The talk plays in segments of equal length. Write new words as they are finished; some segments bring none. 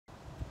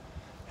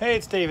Hey,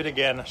 it's David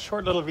again. A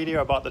short little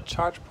video about the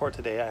charge port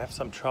today. I have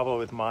some trouble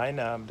with mine.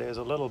 There's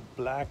a little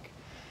black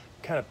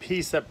kind of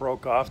piece that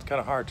broke off. It's kind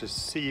of hard to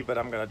see, but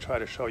I'm going to try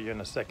to show you in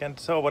a second.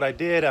 So what I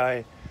did,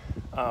 I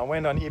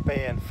went on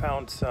eBay and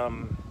found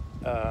some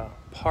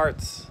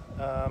parts.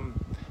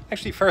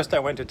 Actually, first I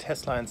went to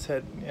Tesla and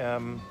said,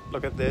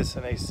 look at this,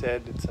 and they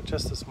said it's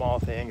just a small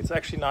thing. It's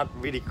actually not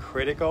really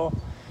critical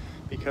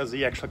because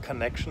the actual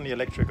connection, the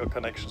electrical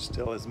connection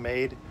still is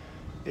made.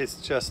 It's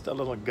just a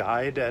little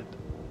guide that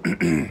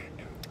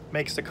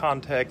makes the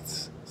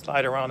contacts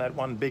slide around that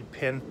one big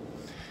pin.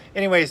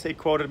 Anyways, they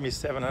quoted me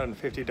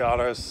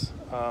 $750,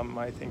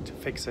 I think, to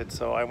fix it.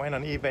 So I went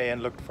on eBay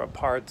and looked for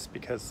parts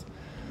because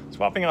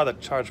swapping out the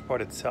charge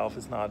port itself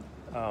is not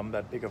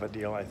that big of a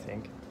deal, I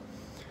think.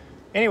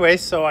 Anyway,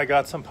 so I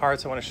got some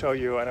parts I want to show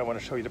you, and I want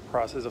to show you the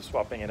process of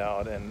swapping it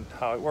out and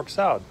how it works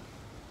out.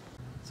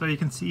 So you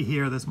can see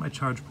here, this is my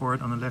charge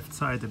port. On the left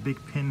side, the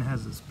big pin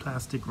has this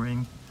plastic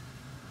ring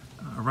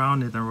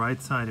around it. On the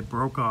right side, it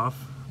broke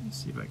off. Let me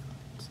see if I can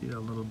see it a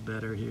little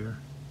better here.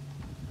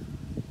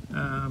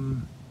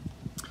 And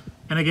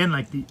again,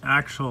 like the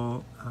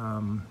actual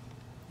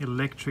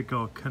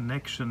electrical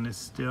connection is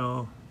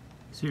still,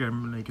 see here,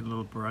 I'm gonna make it a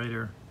little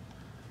brighter.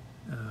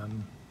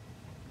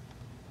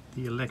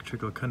 The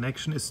electrical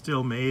connection is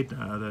still made.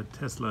 The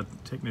Tesla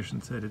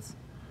technician said it's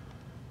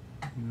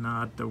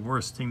not the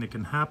worst thing that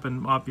can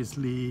happen.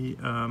 Obviously,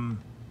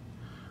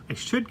 I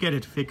should get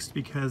it fixed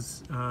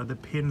because the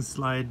pins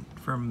slide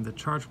from the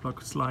charge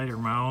plug slide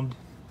around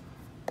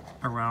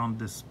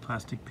this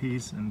plastic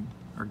piece and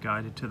are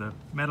guided to the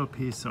metal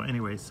piece. So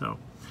anyway, so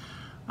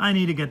I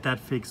need to get that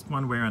fixed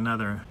one way or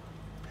another.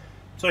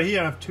 So here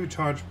I have two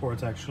charge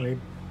ports actually.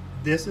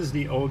 This is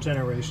the old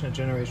generation,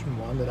 generation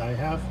 1 that I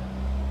have.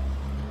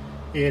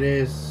 It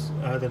is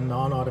the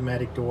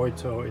non-automatic door,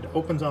 so it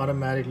opens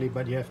automatically,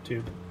 but you have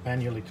to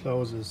manually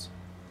close this.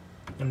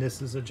 And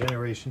this is a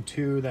generation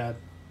 2 that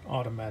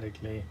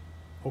automatically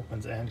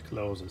opens and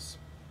closes.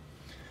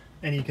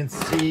 And you can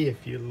see,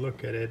 if you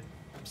look at it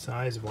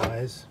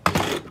size-wise,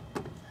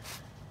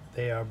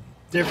 they are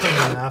different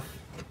enough.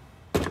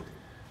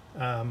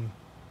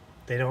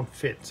 They don't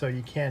fit, so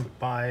you can't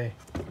buy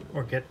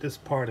or get this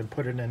part and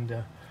put it in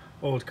the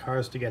old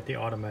cars to get the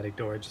automatic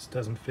door. It just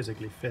doesn't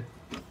physically fit.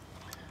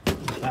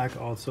 The back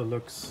also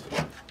looks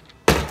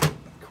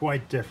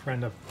quite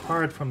different.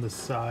 Apart from the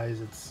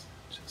size, it's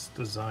just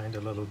designed a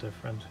little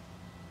different.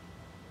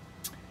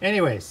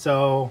 Anyway,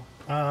 so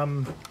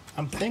I'm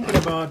thinking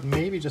about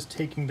maybe just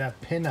taking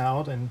that pin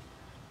out and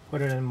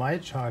put it in my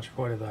charge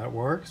port if that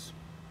works.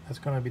 That's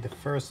going to be the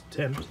first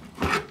attempt.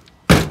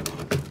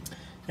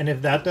 And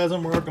if that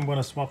doesn't work, I'm going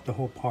to swap the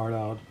whole part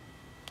out.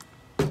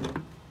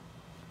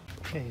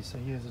 Okay, so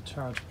here's a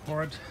charge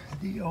port,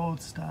 the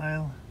old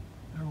style,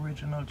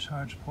 original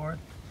charge port.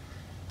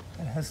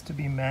 It has to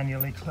be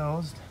manually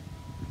closed.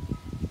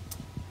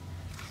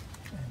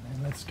 And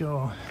then let's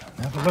go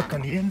have a look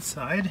on the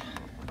inside.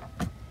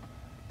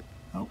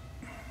 Oh,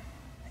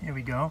 here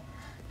we go.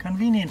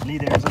 Conveniently,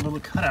 there's a little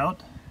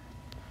cutout.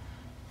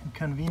 And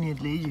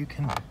conveniently, you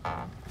can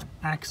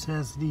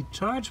access the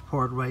charge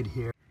port right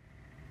here.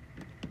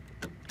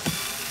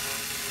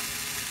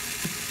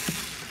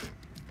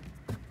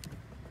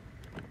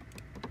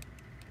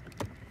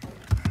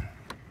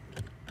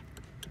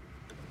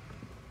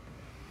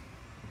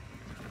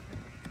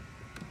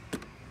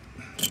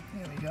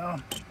 There we go.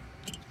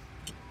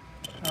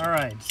 All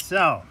right,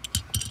 so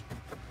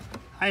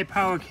high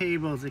power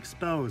cables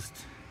exposed.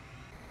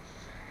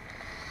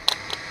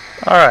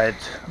 All right,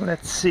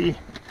 let's see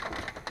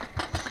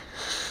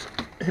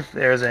if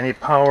there's any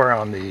power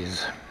on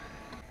these.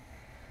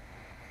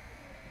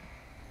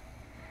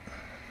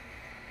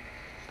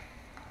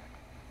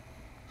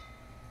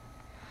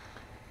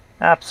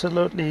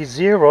 Absolutely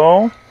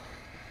zero.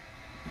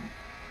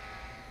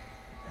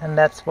 And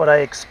that's what I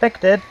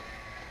expected.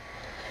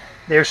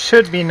 There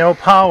should be no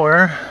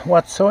power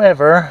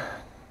whatsoever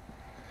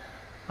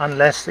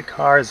unless the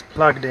car is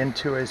plugged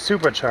into a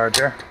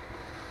supercharger.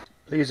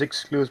 Please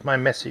excuse my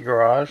messy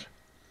garage.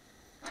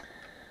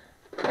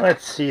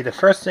 Let's see, the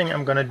first thing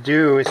I'm going to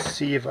do is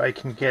see if I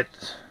can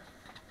get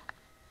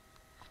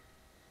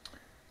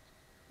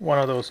one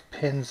of those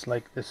pins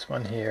like this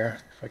one here,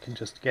 if I can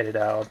just get it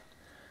out.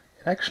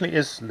 It actually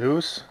is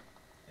loose.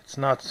 It's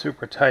not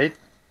super tight,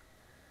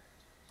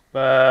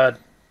 but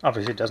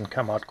obviously it doesn't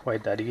come out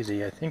quite that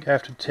easy. I think I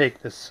have to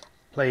take this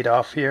plate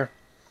off here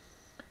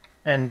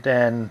and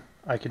then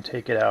I can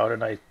take it out,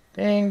 and I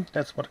think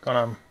that's what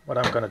I'm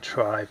gonna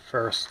try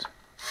first.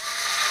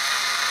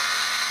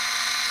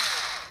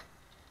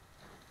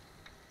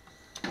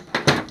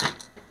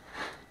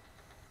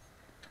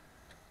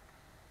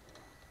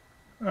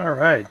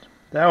 Alright,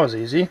 that was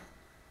easy.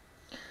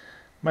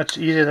 Much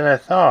easier than I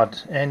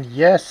thought. And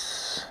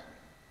yes,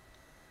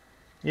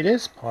 it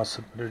is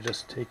possible to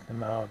just take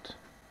them out,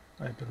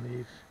 I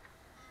believe.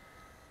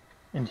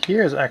 And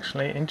here is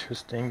actually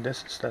interesting.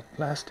 This is that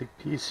plastic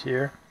piece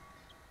here.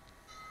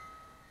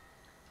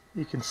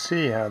 You can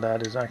see how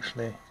that is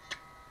actually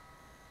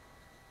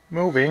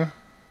moving.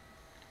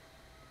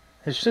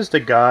 It's just a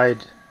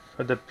guide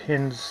for the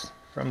pins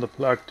from the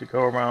plug to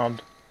go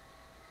around.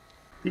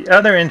 The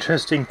other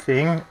interesting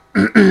thing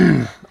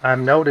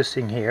I'm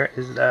noticing here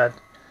is that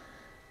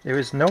there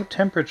is no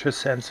temperature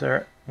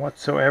sensor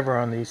whatsoever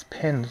on these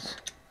pins.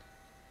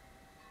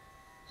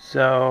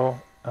 So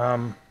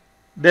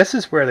this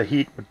is where the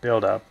heat would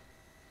build up.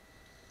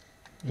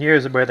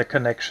 Here's where the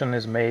connection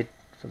is made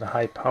for the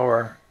high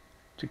power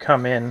to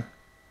come in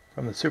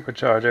from the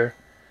supercharger,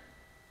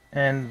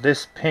 and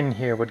this pin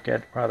here would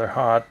get rather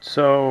hot.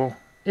 So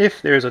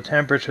if there's a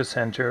temperature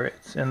sensor,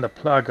 it's in the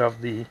plug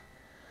of the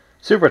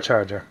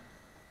supercharger,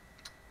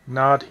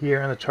 not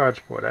here in the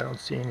charge port. I don't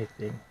see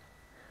anything.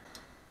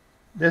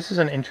 This is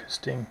an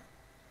interesting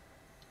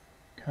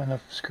kind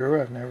of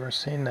screw. I've never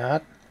seen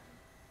that.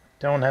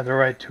 Don't have the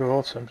right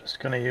tool, so I'm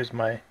just going to use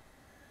my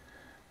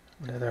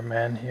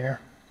Leatherman here.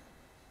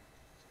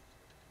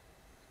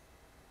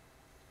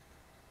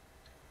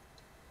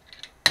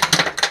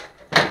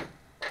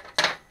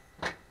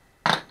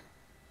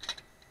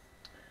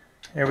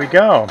 Here we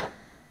go.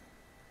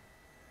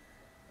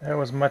 That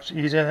was much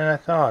easier than I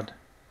thought.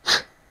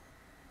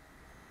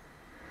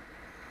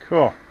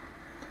 Cool.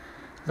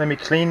 Let me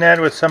clean that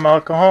with some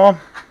alcohol.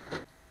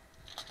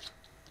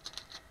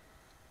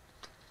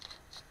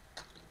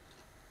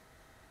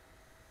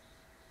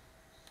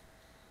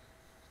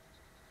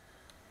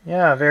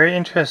 Yeah, very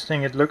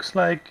interesting. It looks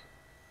like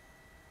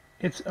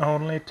it's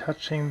only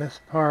touching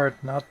this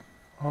part, not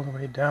all the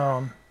way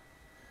down.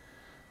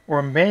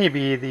 Or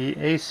maybe the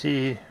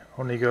AC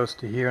only goes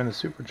to here and the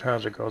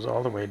supercharger goes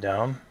all the way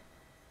down.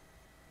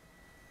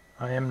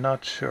 I am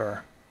not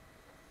sure.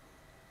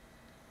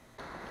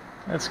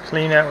 Let's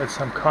clean that with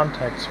some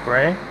contact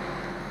spray.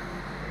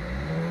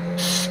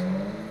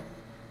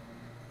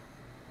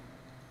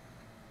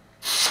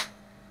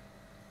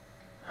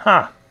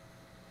 Huh!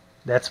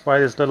 That's why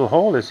this little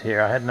hole is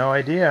here. I had no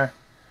idea.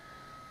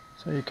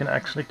 So you can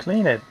actually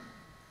clean it.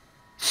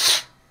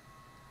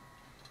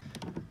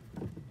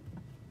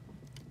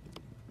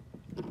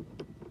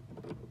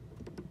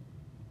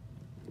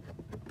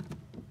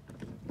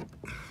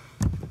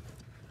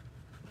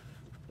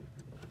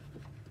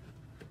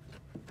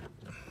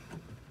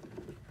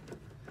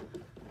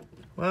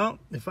 Well,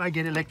 if I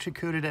get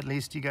electrocuted, at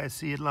least you guys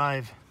see it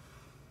live.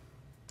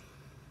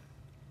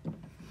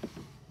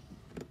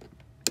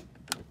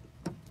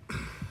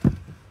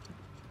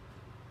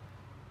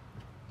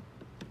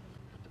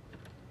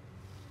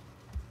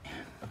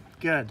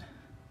 Good.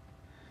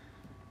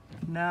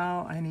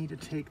 Now I need to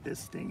take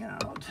this thing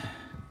out.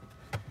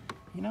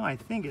 You know, I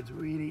think it's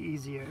really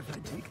easier if I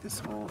take this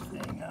whole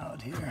thing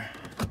out here.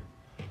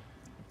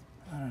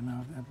 I don't know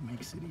if that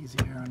makes it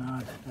easier or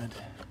not, but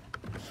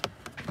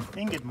I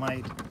think it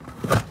might.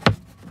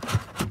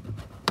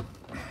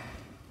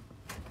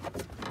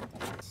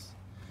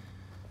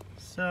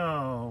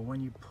 So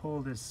when you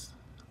pull this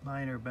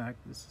liner back,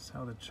 this is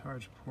how the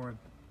charge port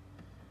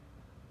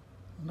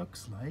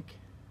looks like.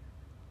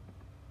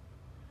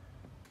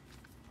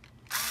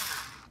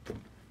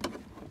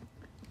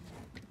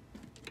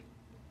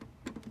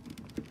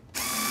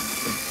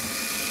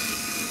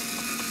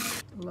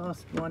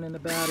 Lost one in the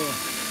battle.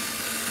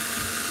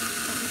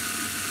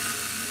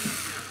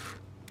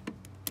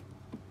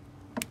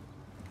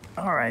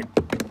 All right,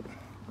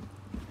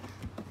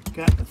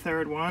 got the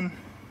third one.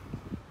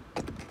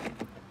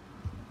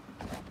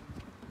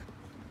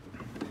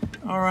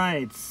 All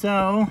right,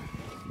 so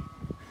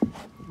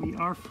we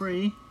are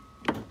free.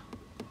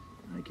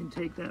 I can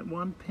take that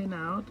one pin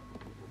out.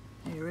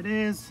 Here it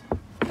is.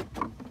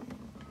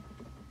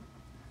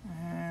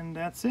 And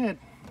that's it.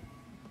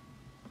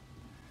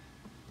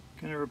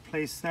 Gonna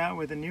replace that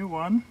with a new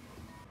one.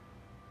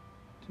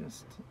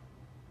 Just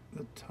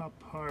the top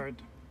part.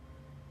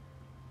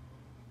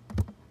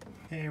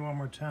 Okay, one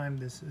more time.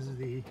 This is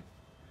the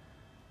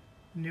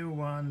new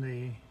one,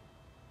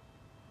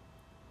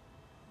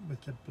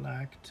 with the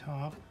black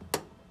top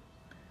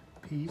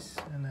piece,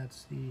 and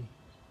that's the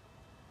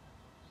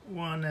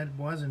one that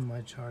was in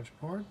my charge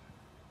port.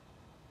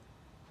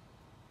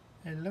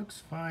 It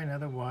looks fine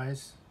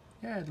otherwise.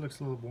 Yeah, it looks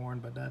a little worn,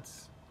 but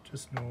that's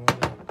just normal.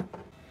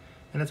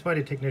 And that's why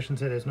the technician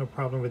said there's no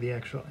problem with the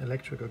actual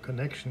electrical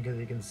connection, because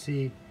you can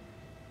see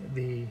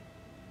the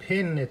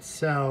pin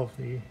itself,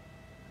 the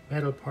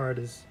metal part,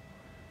 is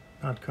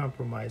not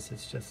compromised.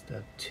 It's just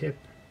a tip,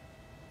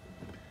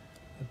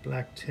 a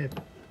black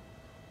tip.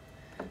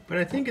 But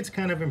I think it's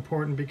kind of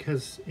important,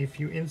 because if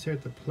you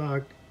insert the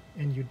plug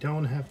and you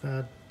don't have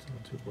that, it's a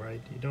little too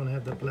bright, you don't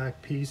have the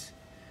black piece,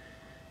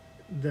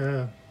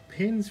 the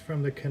pins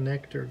from the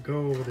connector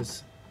go over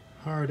this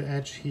hard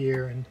edge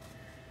here, and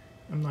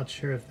I'm not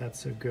sure if that's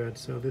so good.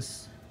 So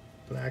this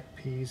black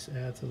piece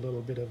adds a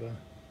little bit of a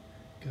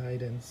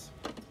guidance.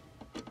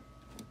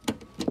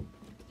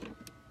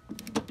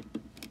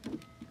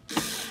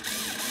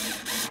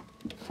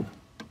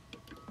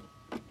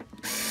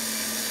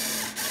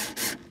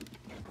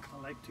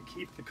 I like to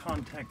keep the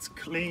contacts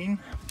clean.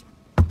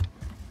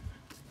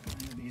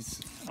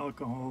 These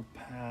alcohol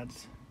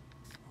pads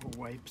or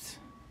wipes.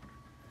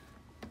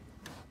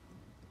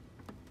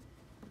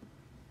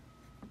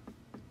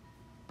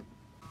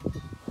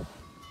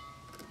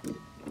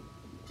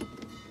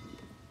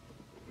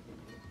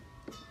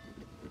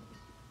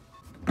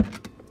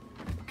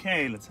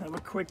 Okay, let's have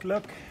a quick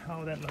look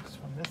how that looks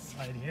from this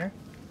side here.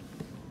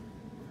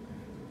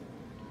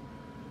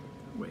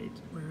 Wait,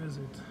 where is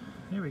it?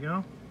 Here we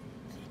go.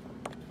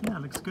 Yeah,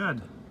 looks good.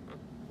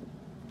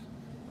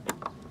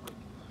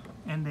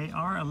 And they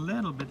are a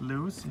little bit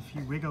loose if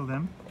you wiggle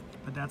them,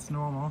 but that's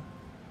normal.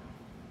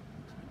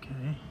 Okay,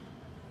 here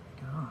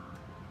we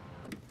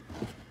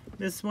go.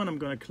 This one I'm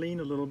going to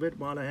clean a little bit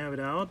while I have it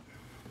out.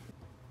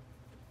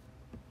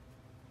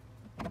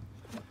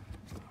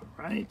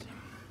 Right.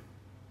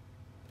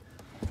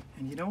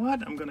 And you know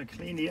what? I'm going to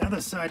clean the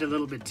other side a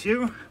little bit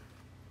too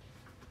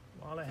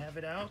while I have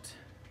it out.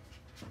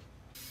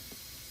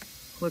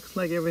 Looks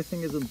like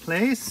everything is in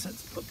place.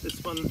 Let's put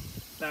this one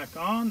back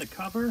on, the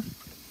cover.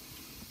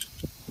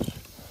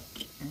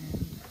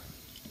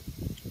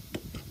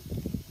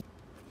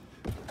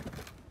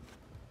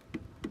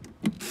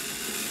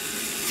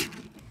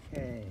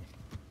 Okay.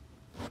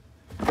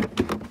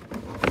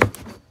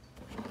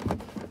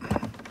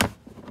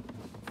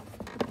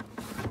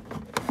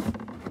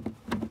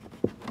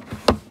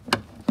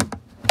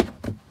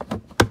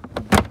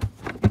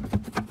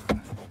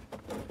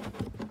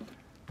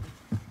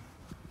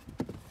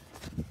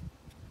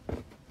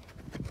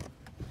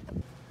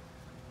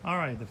 All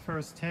right, the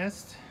first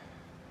test,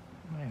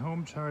 my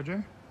home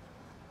charger,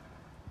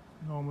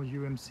 normal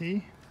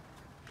UMC.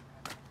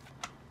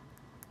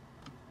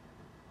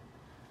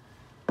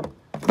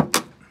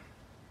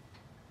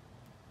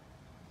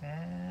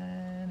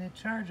 And it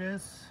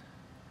charges.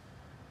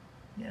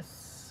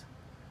 Yes.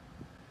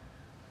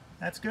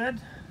 That's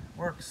good,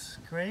 works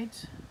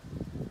great.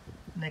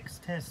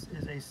 Next test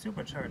is a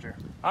supercharger.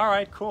 All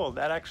right, cool.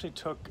 That actually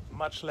took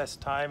much less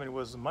time. It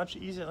was much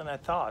easier than I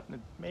thought.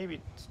 It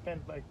maybe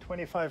spent like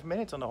 25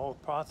 minutes on the whole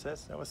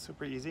process. That was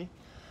super easy.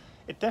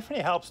 It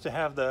definitely helps to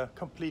have the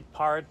complete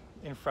part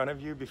in front of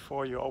you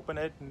before you open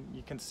it, and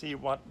you can see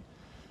what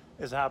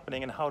is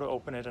happening and how to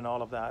open it and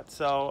all of that.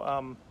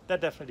 So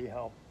that definitely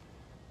helped.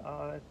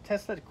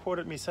 Tesla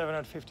quoted me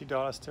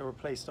 $750 to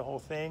replace the whole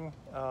thing.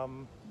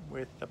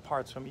 With the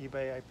parts from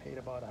eBay, I paid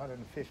about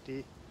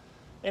 $150.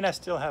 And I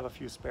still have a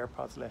few spare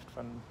parts left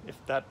from if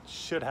that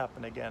should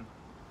happen again.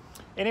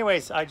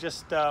 Anyways, I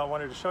just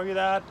wanted to show you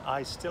that.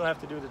 I still have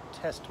to do the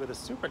test with a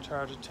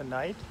supercharger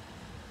tonight.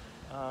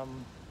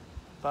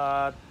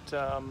 But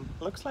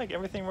looks like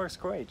everything works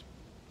great.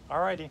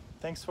 Alrighty,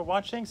 thanks for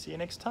watching. See you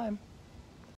next time.